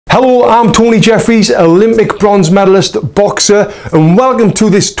Hello, I'm Tony Jeffries, Olympic bronze medalist boxer, and welcome to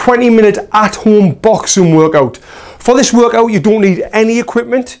this 20-minute at-home boxing workout. For this workout, you don't need any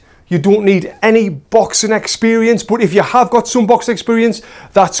equipment, you don't need any boxing experience, but if you have got some boxing experience,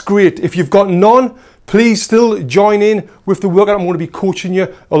 that's great. If you've got none, please still join in with the workout. I'm going to be coaching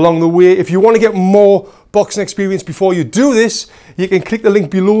you along the way. If you want to get more boxing experience before you do this, you can click the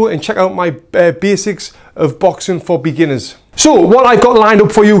link below and check out my basics of boxing for beginners. So what I've got lined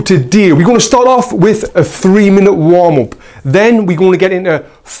up for you today, we're going to start off with a 3-minute warm-up. Then we're going to get into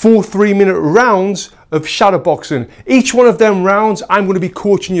 4 3-minute rounds of shadowboxing. Each one of them rounds, I'm going to be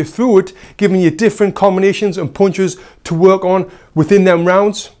coaching you through it, giving you different combinations and punches to work on within them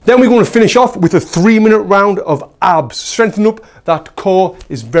rounds. Then we're going to finish off with a 3-minute round of abs. Strengthen up that core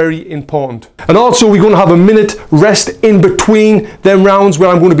is very important. And also we're going to have a minute rest in between them rounds where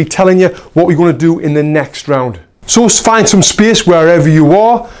I'm going to be telling you what we're going to do in the next round. So find some space wherever you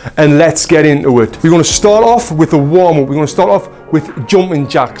are and let's get into it. We're going to start off with a warm-up. We're going to start off with jumping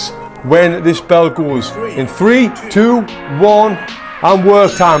jacks. When this bell goes in 3, 2, 1 and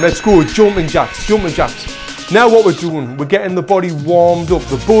work time. Let's go. Jumping jacks, jumping jacks. Now what we're doing, we're getting the body warmed up.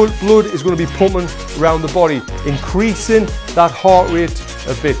 The blood is going to be pumping around the body, increasing that heart rate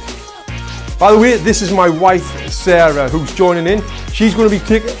a bit. By the way, this is my wife Sarah who's joining in. She's going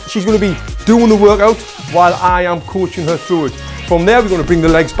to be doing the workout while I am coaching her through it. From there we're going to bring the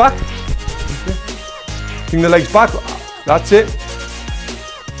legs back. Bring the legs back. That's it.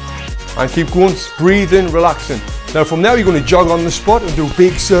 And keep going, breathing, relaxing. Now from there we're going to jog on the spot and do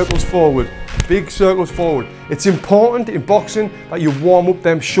big circles forward. Big circles forward. It's important in boxing that you warm up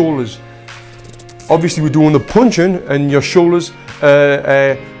them shoulders. Obviously we're doing the punching and your shoulders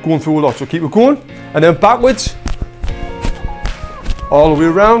going through a lot. So keep it going. And then backwards. All the way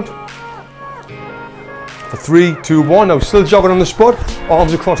around. For 3, 2, 1. Now still jogging on the spot.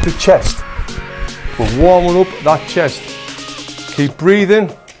 Arms across the chest. We're warming up that chest. Keep breathing.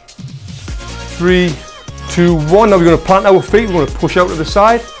 3, 2, 1. Now we're going to plant our feet. We're going to push out to the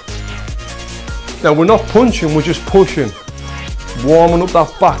side. Now we're not punching, we're just pushing. Warming up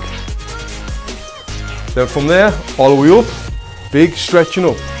that back. Then from there, all the way up. Big stretching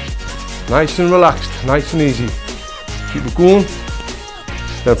up. Nice and relaxed, nice and easy. Keep it going.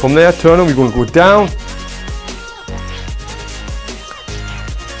 Then from there, turning, we're going to go down.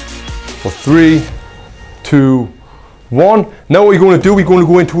 For 3, 2, 1. Now what we're going to do, we're going to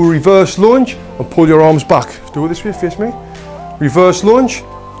go into a reverse lunge and pull your arms back. Do it this way, face me. Reverse lunge,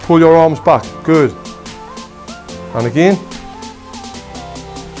 pull your arms back. Good. And again.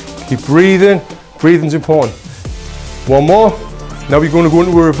 Keep breathing. Breathing's important. One more. Now we're going to go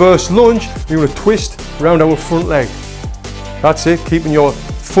into a reverse lunge. We're going to twist around our front leg. That's it. Keeping your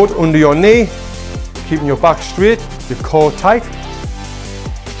foot under your knee. Keeping your back straight. Your core tight.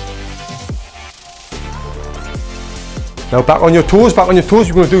 Now back on your toes, back on your toes,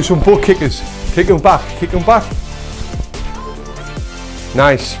 you're going to do some butt kickers. Kick them back, kick them back.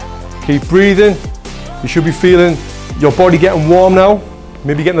 Nice. Keep breathing. You should be feeling your body getting warm now.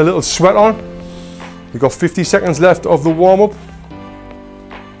 Maybe getting a little sweat on. You've got 50 seconds left of the warm-up.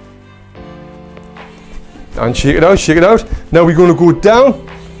 And shake it out, shake it out. Now we're going to go down.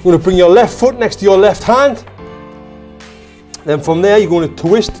 You're going to bring your left foot next to your left hand. Then from there, you're going to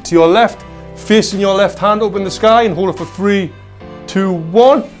twist to your left. Facing your left hand up in the sky and hold it for 3, 2,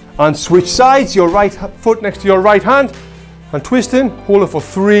 1 and switch sides. Your right foot next to your right hand and twisting, hold it for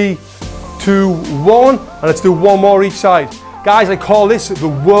 3, 2, 1 and let's do one more each side. Guys, I call this the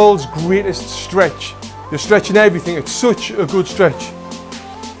world's greatest stretch. You're stretching everything, it's such a good stretch.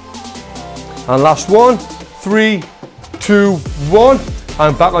 And last one, 3, 2, 1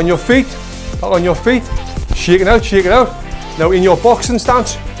 and back on your feet, back on your feet, shake it out, shake it out. Now in your boxing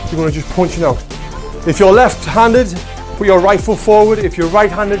stance, you're going to just punch it out. If you're left-handed, put your right foot forward. If you're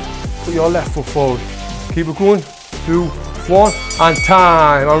right-handed, put your left foot forward. Keep it going. 2, 1, and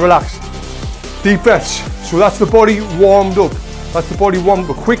time. And relax. Deep breaths. So that's the body warmed up. That's the body warmed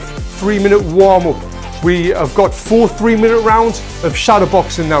up. A quick 3-minute warm-up. We have got 4 3-minute rounds of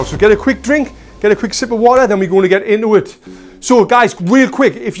shadowboxing now. So get a quick drink, get a quick sip of water, then we're going to get into it. So guys, real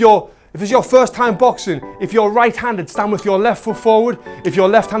quick, if it's your first time boxing, if you're right-handed, stand with your left foot forward. If you're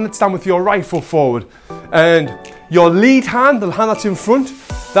left-handed, stand with your right foot forward. And your lead hand, the hand that's in front,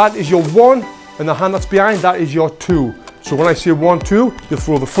 that is your 1, and the hand that's behind, that is your 2. So when I say 1, 2, you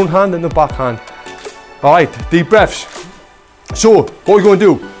throw the front hand and the back hand. All right, deep breaths. So what we're going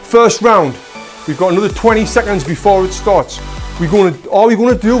to do, first round, we've got another 20 seconds before it starts. All we're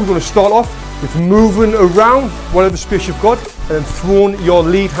going to start off with moving around whatever space you've got and then throwing your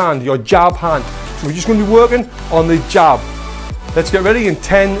lead hand, your jab hand. So we're just going to be working on the jab. Let's get ready in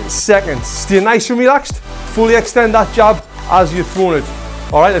 10 seconds. Stay nice and relaxed. Fully extend that jab as you're throwing it.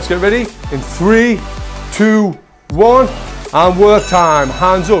 All right, let's get ready in 3, 2, 1, and work time.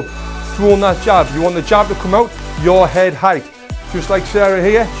 Hands up, throwing that jab. You want the jab to come out your head height. Just like Sarah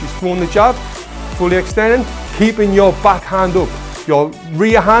here, she's throwing the jab, fully extending, keeping your back hand up. Your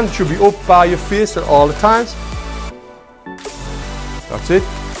rear hand should be up by your face at all the times. That's it.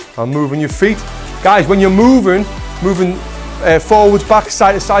 And moving your feet. Guys, when you're moving forwards, back,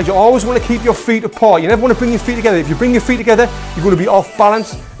 side to side, you always want to keep your feet apart. You never want to bring your feet together. If you bring your feet together, you're going to be off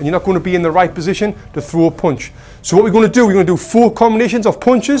balance and you're not going to be in the right position to throw a punch. So what we're going to do, we're going to do 4 combinations of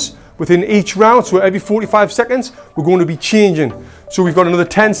punches within each round. So every 45 seconds, we're going to be changing. So we've got another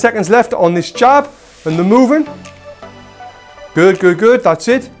 10 seconds left on this jab and the moving. Good, good, good. That's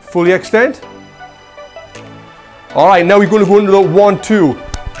it. Fully extend. All right, now we're going to go into the 1, 2.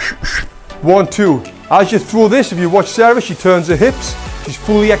 1, 2. As you throw this, if you watch Sarah, she turns her hips. She's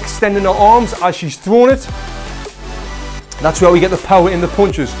fully extending her arms as she's throwing it. That's where we get the power in the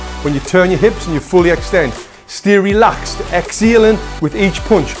punches. When you turn your hips and you fully extend. Stay relaxed, exhaling with each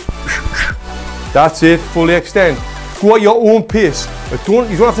punch. That's it, fully extend. Go at your own pace. You don't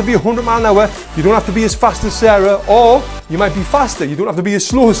have to be 100 miles an hour. You don't have to be as fast as Sarah, or you might be faster. You don't have to be as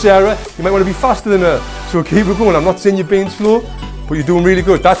slow as Sarah. You might want to be faster than her. So keep it going. I'm not saying you're being slow, but you're doing really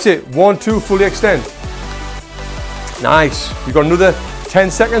good. That's it. 1, 2, fully extend. Nice. We've got another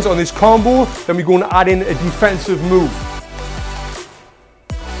 10 seconds on this combo. Then we're going to add in a defensive move.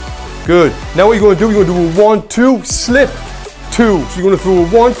 Good. Now what you're going to do, you're going to do a 1, 2, slip, 2. So you're going to throw a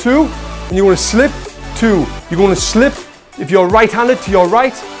 1, 2, and you're going to slip, 2. You're going to slip, if you're right-handed, to your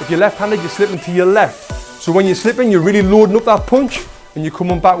right. If you're left-handed, you're slipping to your left. So when you're slipping, you're really loading up that punch, and you're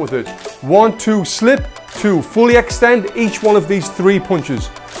coming back with it. 1, 2, slip, 2. Fully extend each one of these 3 punches.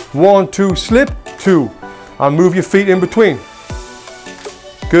 1, 2, slip, 2. And move your feet in between.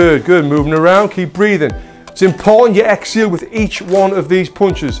 Good, good. Moving around, keep breathing. It's important you exhale with each one of these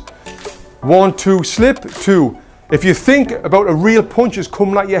punches. 1, 2, slip, 2. If you think about a real punch is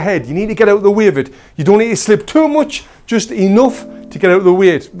coming at your head, you need to get out of the way of it. You don't need to slip too much, just enough to get out of the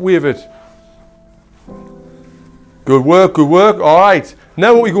way of it. Good work, good work. All right.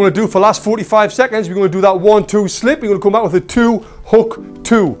 Now what we're going to do for the last 45 seconds, we're going to do that 1, 2, slip. We're going to come back with a 2, hook,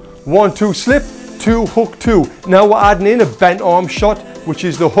 2. 1, 2, slip, 2, hook, 2. Now we're adding in a bent arm shot, which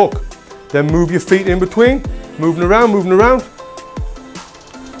is the hook. Then move your feet in between, moving around, moving around.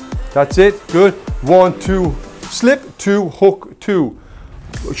 That's it, good. 1, 2, slip, 2, hook, 2.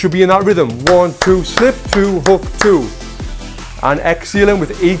 It should be in that rhythm. 1, 2, slip, 2, hook, 2. And exhaling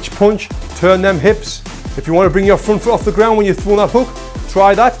with each punch, turn them hips. If you want to bring your front foot off the ground when you're throwing that hook,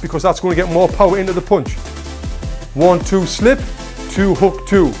 try that because that's going to get more power into the punch. 1, 2, slip, 2, hook,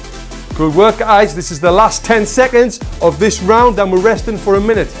 2. Good work, guys. This is the last 10 seconds of this round, then we're resting for a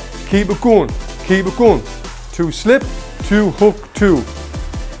minute. Keep it going, keep it going. 2, slip, 2, hook, 2.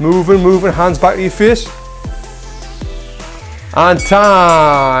 Moving, moving, hands back to your face. And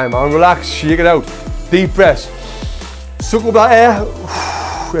time. And relax, shake it out. Deep breaths. Suck up that air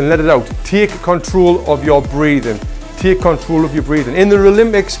and let it out. Take control of your breathing. Take control of your breathing. In the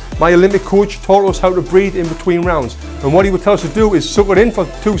Olympics, my Olympic coach taught us how to breathe in between rounds. And what he would tell us to do is suck it in for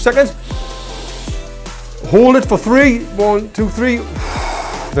 2 seconds. Hold it for 3. 1, 2, 3.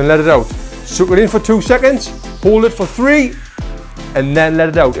 Then let it out. Suck it in for 2 seconds. Hold it for 3. And then let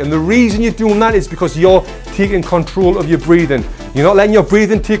it out. And the reason you're doing that is because you're taking control of your breathing. You're not letting your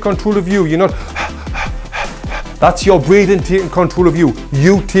breathing take control of you. You're not. That's your breathing taking control of you.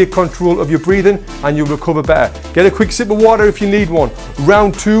 You take control of your breathing and you'll recover better. Get a quick sip of water if you need one.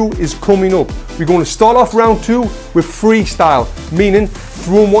 Round 2 is coming up. We're going to start off round 2 with freestyle, meaning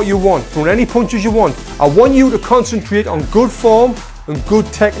throwing what you want, throwing any punches you want. I want you to concentrate on good form and good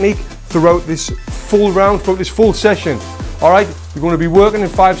technique throughout this full round, throughout this full session. All right, we're going to be working in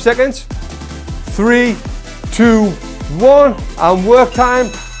 5 seconds. 3, 2, 1, and work time.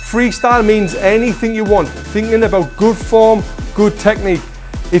 Freestyle means anything you want. Thinking about good form, good technique.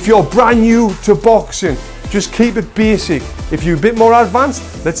 If you're brand new to boxing, just keep it basic. If you're a bit more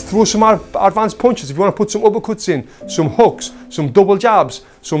advanced, let's throw some advanced punches. If you want to put some uppercuts in, some hooks, some double jabs,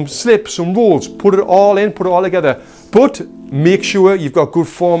 some slips, some rolls, put it all in, put it all together. But make sure you've got good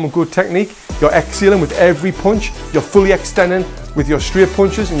form and good technique. You're exhaling with every punch. You're fully extending with your straight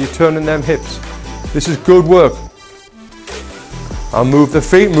punches and you're turning them hips. This is good work. And move the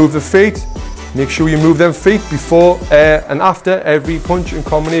feet, move the feet. Make sure you move them feet before and after every punch and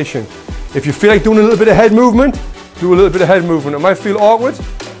combination. If you feel like doing a little bit of head movement, do a little bit of head movement. It might feel awkward,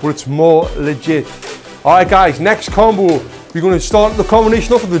 but it's more legit. All right, guys, next combo. We're going to start the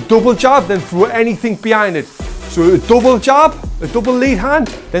combination off with a double jab, then throw anything behind it. So a double jab, a double lead hand,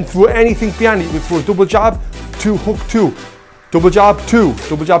 then throw anything behind it. You can throw a double jab, 2 hook 2, double jab 2,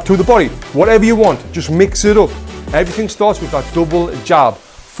 double jab to the body, whatever you want, just mix it up. Everything starts with that double jab,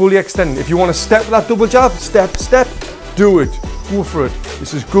 fully extending. If you want to step with that double jab, step, step, do it, go for it.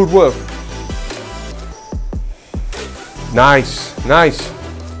 This is good work. Nice, nice.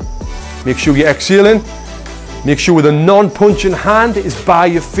 Make sure you're exhaling. Make sure the non-punching hand is by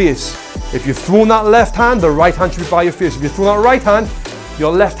your face. If you're throwing that left hand, the right hand should be by your face. If you're throwing that right hand,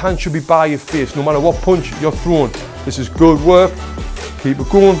 your left hand should be by your face, no matter what punch you're throwing. This is good work. Keep it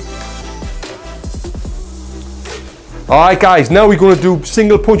going. Alright guys, now we're going to do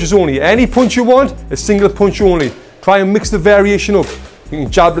single punches only. Any punch you want, a single punch only. Try and mix the variation up. You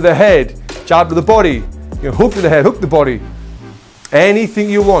can jab to the head, jab to the body. You can hook to the head, hook the body. Anything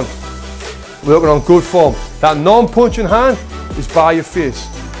you want. Working on good form. That non-punching hand is by your face.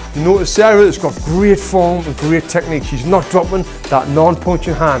 You notice Sarah has got great form and great technique. She's not dropping that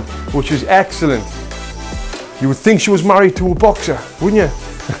non-punching hand, which is excellent. You would think she was married to a boxer, wouldn't you?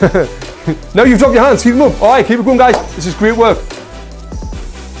 Now you've dropped your hands, keep them up. All right, keep it going guys. This is great work.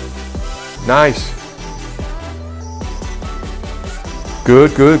 Nice.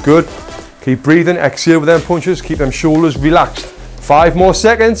 Good, good, good. Keep breathing, exhale with them punches, keep them shoulders relaxed. 5 more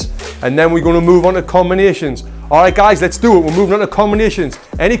seconds, and then we're going to move on to combinations. All right guys, let's do it. We're moving on to combinations.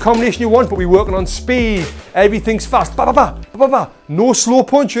 Any combination you want, but we're working on speed. Everything's fast. Ba, ba, ba, ba, ba, ba. No slow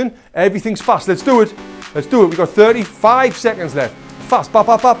punching, everything's fast. Let's do it. Let's do it. We've got 35 seconds left. Fast, ba,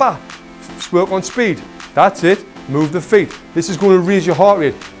 ba, ba, ba. Just work on speed. That's it. Move the feet. This is going to raise your heart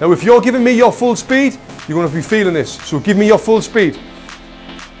rate. Now, if you're giving me your full speed, you're going to be feeling this. So give me your full speed.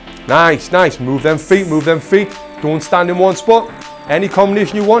 Nice, nice. Move them feet, move them feet. Don't stand in one spot. Any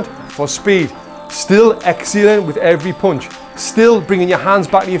combination you want for speed. Still exhaling with every punch. Still bringing your hands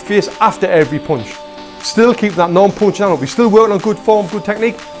back to your face after every punch. Still keep that non-punching hand up. We're still working on good form, good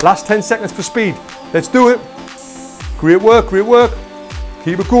technique. Last 10 seconds for speed. Let's do it. Great work, great work.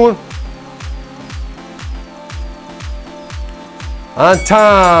 Keep it going. And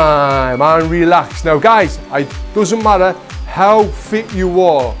time, and relax. Now guys, it doesn't matter how fit you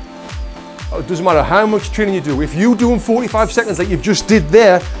are. It doesn't matter how much training you do. If you're doing 45 seconds like you've just did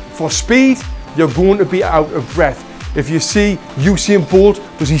there for speed, you're going to be out of breath. If you see Usain Bolt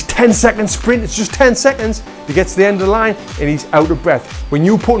does his 10-second sprint, it's just 10 seconds, he gets to the end of the line and he's out of breath. When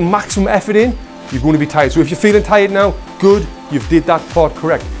you put maximum effort in, you're going to be tired. So if you're feeling tired now, good, you've did that part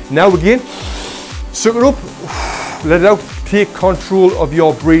correct. Now again, suck it up, let it out, take control of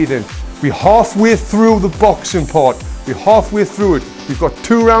your breathing. We're halfway through the boxing part. We're halfway through it. We've got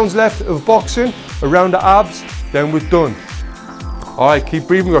 2 rounds left of boxing around the abs, then we're done. All right, keep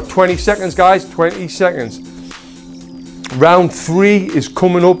breathing. We've got 20 seconds, guys, 20 seconds. Round 3 is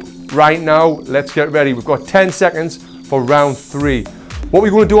coming up right now. Let's get ready. We've got 10 seconds for round 3. What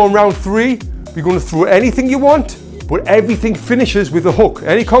we're going to do on round 3, we're going to throw anything you want, but everything finishes with a hook.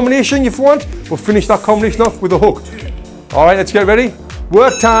 Any combination you want, we'll finish that combination off with a hook. All right, let's get ready.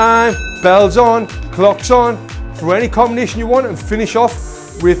 Work time, bells on, clocks on. Throw any combination you want and finish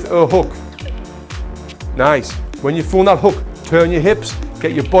off with a hook. Nice. When you're throwing that hook, turn your hips,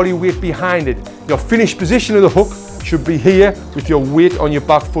 get your body weight behind it. Your finished position of the hook should be here with your weight on your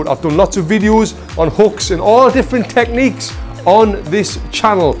back foot. I've done lots of videos on hooks and all different techniques on this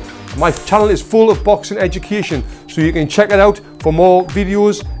channel. My channel is full of boxing education, so you can check it out for more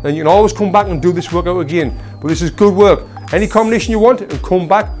videos, and you can always come back and do this workout again. But this is good work. Any combination you want and come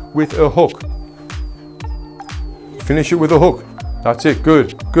back with a hook. Finish it with a hook. That's it.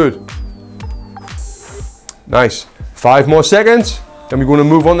 Good, good. Nice. 5 more seconds. Then we're going to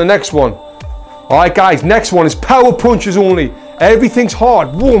move on to the next one. All right, guys. Next one is power punches only. Everything's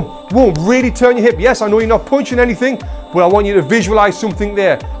hard. Boom, boom. Really turn your hip. Yes, I know you're not punching anything, but I want you to visualize something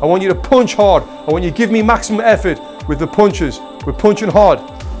there. I want you to punch hard. I want you to give me maximum effort with the punches. We're punching hard.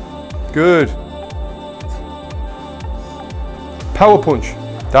 Good. Power punch.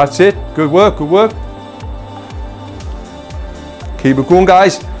 That's it. Good work, good work. Keep it going,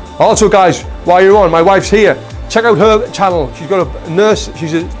 guys. Also, guys, while you're on, my wife's here. Check out her channel. She's got a nurse.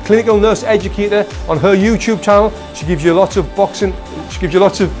 She's a clinical nurse educator on her YouTube channel. She gives you lots of boxing. She gives you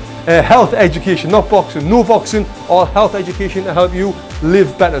lots of health education, not boxing. No boxing, all health education to help you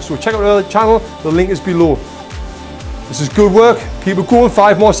live better. So check out her channel. The link is below. This is good work. Keep it going.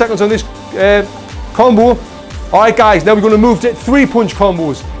 5 more seconds on this combo. All right, guys. Now we're going to move to 3-punch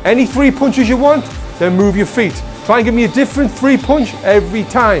combos. Any 3 punches you want, then move your feet. Try and give me a different 3-punch every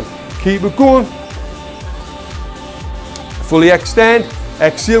time. Keep it going. Fully extend.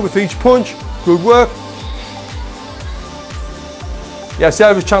 Exhale with each punch. Good work. Yeah,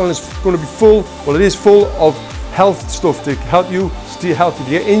 Sarah's channel is going to be full. Well, it is full of health stuff to help you stay healthy. If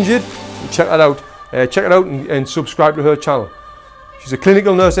you get injured, check that out. Check it out and subscribe to her channel. She's a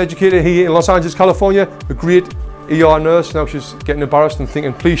clinical nurse educator here in Los Angeles, California. A great ER nurse. Now she's getting embarrassed and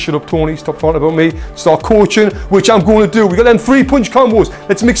thinking, please shut up, Tony, stop talking about me. Start coaching, which I'm going to do. We got them 3 punch combos.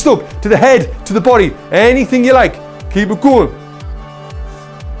 Let's mix it up to the head, to the body. Anything you like. Keep it going.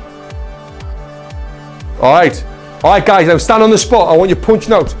 All right guys, now stand on the spot. I want you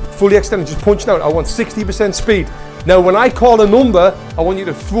punching out, fully extended, just punching out. I want 60% speed. Now when I call a number, I want you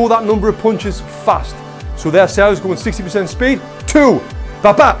to throw that number of punches fast. So there, Sarah's going 60% speed. 2,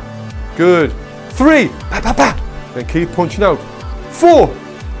 ba ba, good. 3, ba ba ba, then keep punching out. 4,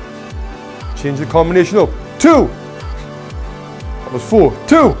 change the combination up. 2, that was 4,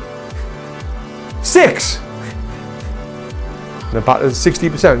 2, 6, and then back to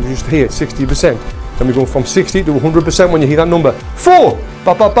 60%, just here, 60%. Then we go from 60 to 100% when you hear that number. 4,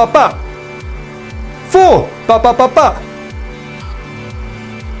 ba ba ba ba. 4, ba ba ba ba.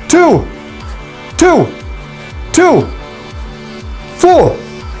 2, 2, 2, 4.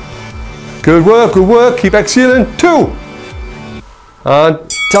 Good work, good work. Keep exhaling. 2. And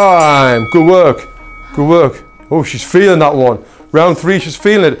time. Good work, good work. Oh, she's feeling that one. Round 3, she's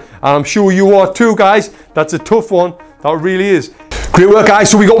feeling it. And I'm sure you are too, guys. That's a tough one. That really is. Great work, guys.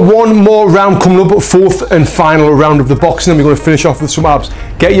 So we got one more round coming up, 4th and final round of the boxing, and we're going to finish off with some abs.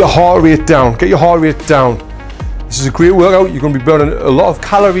 Get your heart rate down. Get your heart rate down. This is a great workout. You're going to be burning a lot of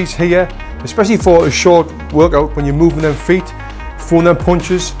calories here, especially for a short workout when you're moving them feet, throwing them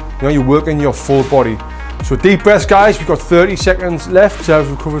punches. You know, you're working your full body. So deep breaths, guys. We've got 30 seconds left. Sarah's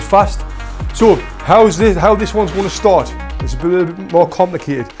recovered fast. So how this one's going to start? It's a little bit more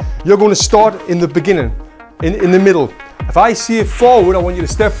complicated. You're going to start in the beginning, in the middle. If I see it forward, I want you to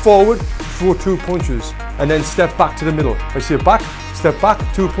step forward, throw 2 punches, and then step back to the middle. If I see it back, step back,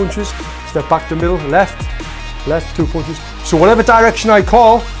 2 punches, step back to the middle, left, 2 punches. So whatever direction I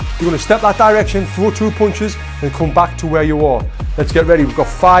call, you're going to step that direction, throw 2 punches, and come back to where you are. Let's get ready. We've got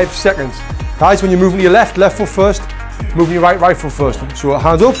 5 seconds. Guys, when you're moving to your left foot first, moving your right foot first. So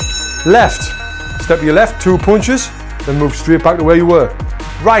hands up, left, step to your left, 2 punches, then move straight back to where you were.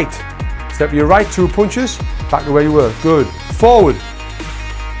 Right, step to your right, 2 punches, back to where you were. Good. Forward,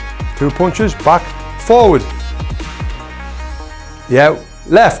 2 punches, back, forward. Yeah,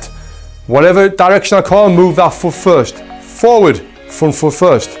 left. Whatever direction I call, move that foot first. Forward, front foot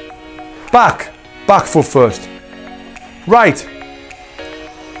first. Back, back foot first. Right.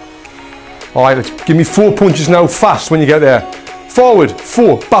 All right, let's give me 4 punches now, fast when you get there. Forward,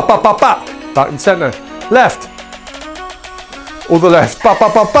 4, ba ba ba ba. Back in center. Left. Other left, ba ba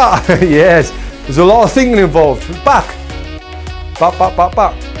ba ba. Yes. There's a lot of thinking involved. Back. Back, back, back,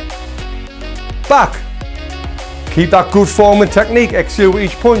 back. Back. Keep that good form and technique. Exhale with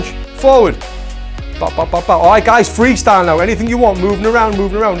each punch. Forward. Back, back, back, back. All right, guys, freestyle now. Anything you want. Moving around,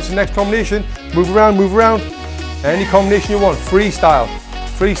 moving around. This is the next combination. Move around, move around. Any combination you want. Freestyle.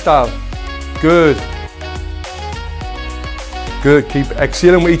 Freestyle. Good. Good. Keep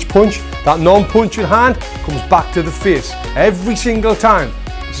exhaling with each punch. That non-punching hand comes back to the face every single time.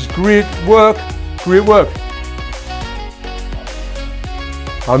 This is great work. Great work.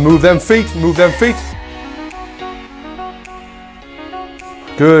 And move them feet. Move them feet.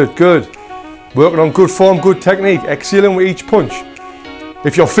 Good, good. Working on good form, good technique. Exhaling with each punch.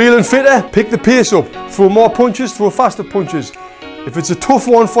 If you're feeling fitter, pick the pace up. Throw more punches, throw faster punches. If it's a tough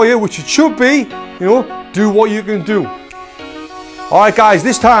one for you, which it should be, you know, do what you can do. All right, guys,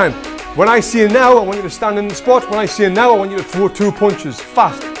 this time, when I see you now, I want you to stand in the spot. When I see you now, I want you to throw 2 punches.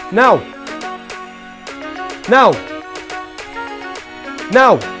 Fast. Now. Now.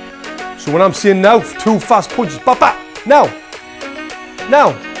 Now. So when I'm saying now, 2 fast punches. Ba ba. Now. Now.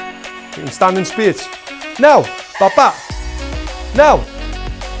 You can stand in space. Now. Ba ba. Now.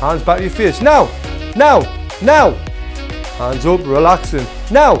 Hands back to your face. Now. Now. Now. Hands up, relaxing.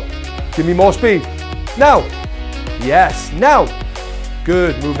 Now. Give me more speed. Now. Yes. Now.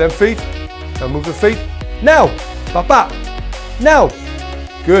 Good. Move them feet. Now move the feet. Now. Ba ba. Now.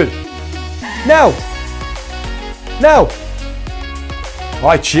 Good. Now. Now. All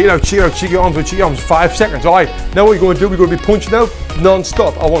right, check it out, check it out, check your arms, check your arms. 5 seconds. All right, now what you're going to do, we're going to be punching out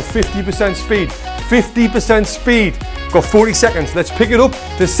non-stop. I want 50% speed. 50% speed. Got 40 seconds. Let's pick it up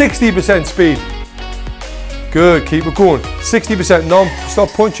to 60% speed. Good, keep it going. 60% non-stop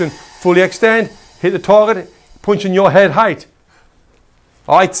punching. Fully extend, hit the target, punching your head height.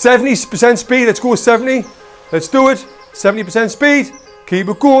 All right, 70% speed. Let's go with 70. Let's do it. 70% speed. Keep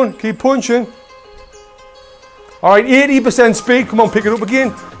it going, keep punching. All right, 80% speed. Come on, pick it up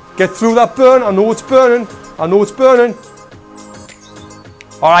again. Get through that burn. I know it's burning. I know it's burning.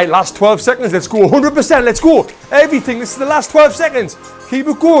 All right, last 12 seconds. Let's go. 100%. Let's go. Everything. This is the last 12 seconds. Keep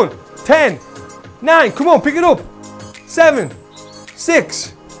it going. 10, 9. Come on, pick it up. 7,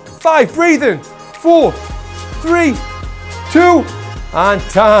 6, 5. Breathing. 4, 3, 2, and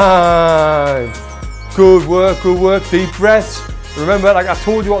time. Good work. Good work. Deep breaths. Remember, like I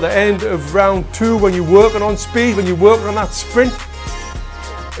told you at the end of round 2, when you're working on speed, when you're working on that sprint,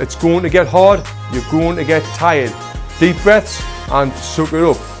 it's going to get hard. You're going to get tired. Deep breaths and suck it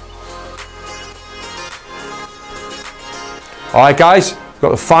up. All right, guys,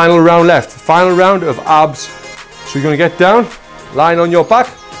 got the final round left. Final round of abs. So you're going to get down, lying on your back.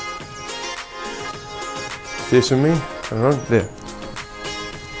 Facing me, turn around, there.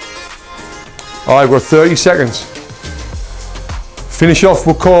 All right, we've got 30 seconds. Finish off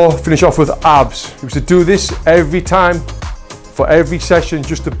with core, finish off with abs. We should do this every time, for every session,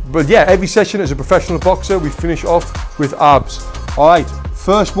 every session as a professional boxer, we finish off with abs. All right,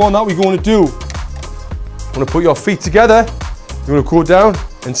 first one that we're going to do, I'm going to put your feet together, you're going to go down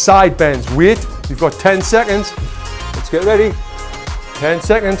and side bends. Wait, you've got 10 seconds. Let's get ready. 10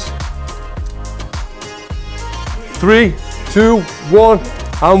 seconds. 3, 2, 1,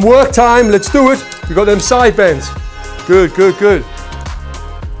 and work time. Let's do it. You've got them side bends. Good, good, good.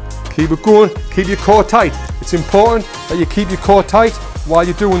 Keep it going, keep your core tight. It's important that you keep your core tight while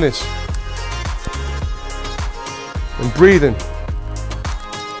you're doing this. And breathing.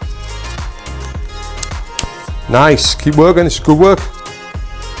 Nice, keep working, it's good work.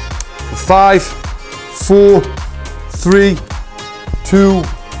 5, 4, 3, 2,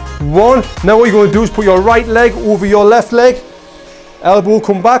 1. Now what you're going to do is put your right leg over your left leg. Elbow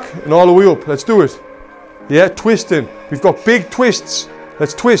come back and all the way up. Let's do it. Yeah, twisting. We've got big twists.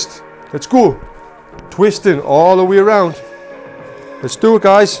 Let's twist. Let's go. Twisting all the way around. Let's do it,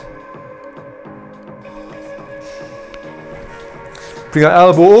 guys. Bring our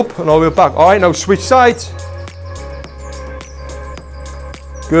elbow up and all the way back. All right, now switch sides.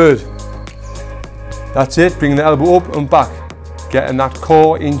 Good. That's it. Bring the elbow up and back. Getting that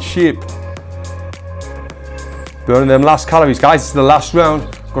core in shape. Burning them last calories. Guys, it's the last round.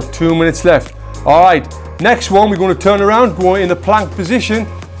 Got 2 minutes left. All right, next one, we're going to turn around, go in the plank position.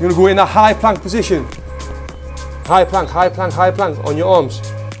 You're going to go in a high plank position. High plank, high plank, high plank on your arms,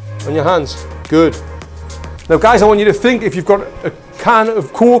 on your hands. Good. Now, guys, I want you to think if you've got a can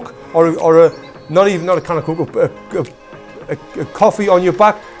of Coke or not a can of Coke, a coffee on your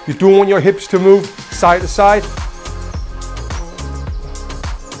back. You don't want your hips to move side to side.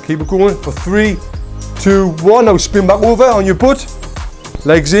 Keep it going for 3, 2, 1. Now spin back over on your butt.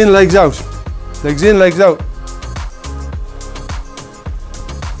 Legs in, legs out. Legs in, legs out.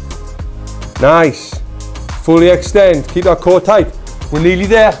 Nice. Fully extend. Keep that core tight. We're nearly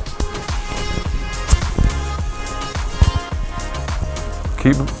there.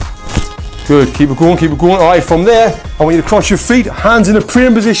 Keep it. Good. Keep it going. Keep it going. All right. From there, I want you to cross your feet. Hands in a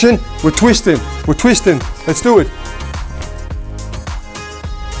praying position. We're twisting. We're twisting. Let's do it.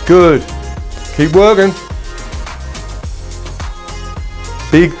 Good. Keep working.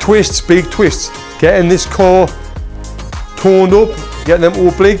 Big twists, big twists. Getting this core toned up, getting them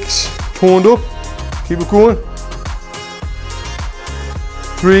obliques toned up. Keep it going.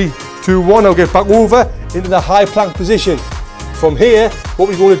 3, 2, 1. Now get back over into the high plank position. From here, what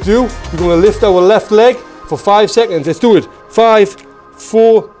we're going to do, we're going to lift our left leg for 5 seconds. Let's do it. 5,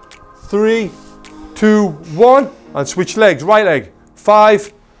 4, 3, 2, 1. And switch legs. Right leg.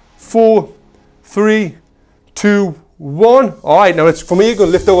 5, 4, 3, 2, 1. All right, now from here, you're going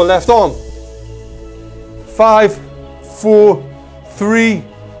to lift our left arm. 5, 4, 3,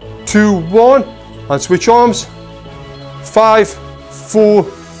 2, 1. And switch arms. 5, 4,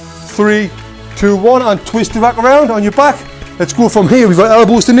 3, 2, 1. And twist it back around on your back. Let's go from here. We've got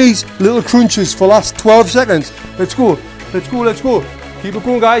elbows to knees, little crunches for last 12 seconds. Let's go. Let's go. Let's go. Keep it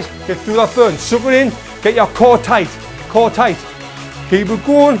going, guys. Get through that burn. Suck it in. Get your core tight. Core tight. Keep it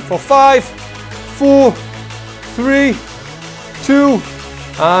going for 5, 4, 3, 2,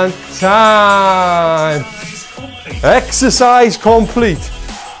 and time. Exercise complete.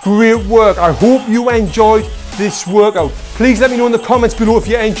 Great work. I hope you enjoyed this workout. Please let me know in the comments below if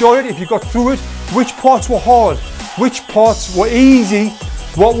you enjoyed it, if you got through it, which parts were hard, which parts were easy,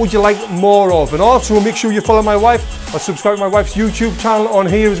 what would you like more of. And also make sure you follow my wife or subscribe to my wife's YouTube channel on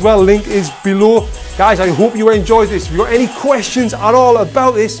here as well. Link is below. Guys, I hope you enjoyed this. If you've got any questions at all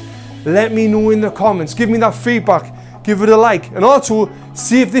about this, let me know in the comments. Give me that feedback. Give it a like. And also,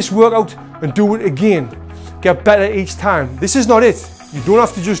 save this workout and do it again. Get better each time. This is not it. You don't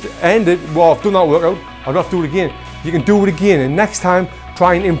have to just end it. Well, I've done that workout. I don't have to do it again. You can do it again. And next time,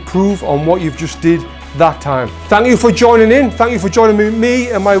 try and improve on what you've just did that time. Thank you for joining in. Thank you for joining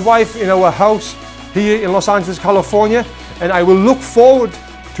me and my wife in our house here in Los Angeles, California. And I will look forward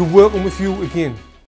to working with you again.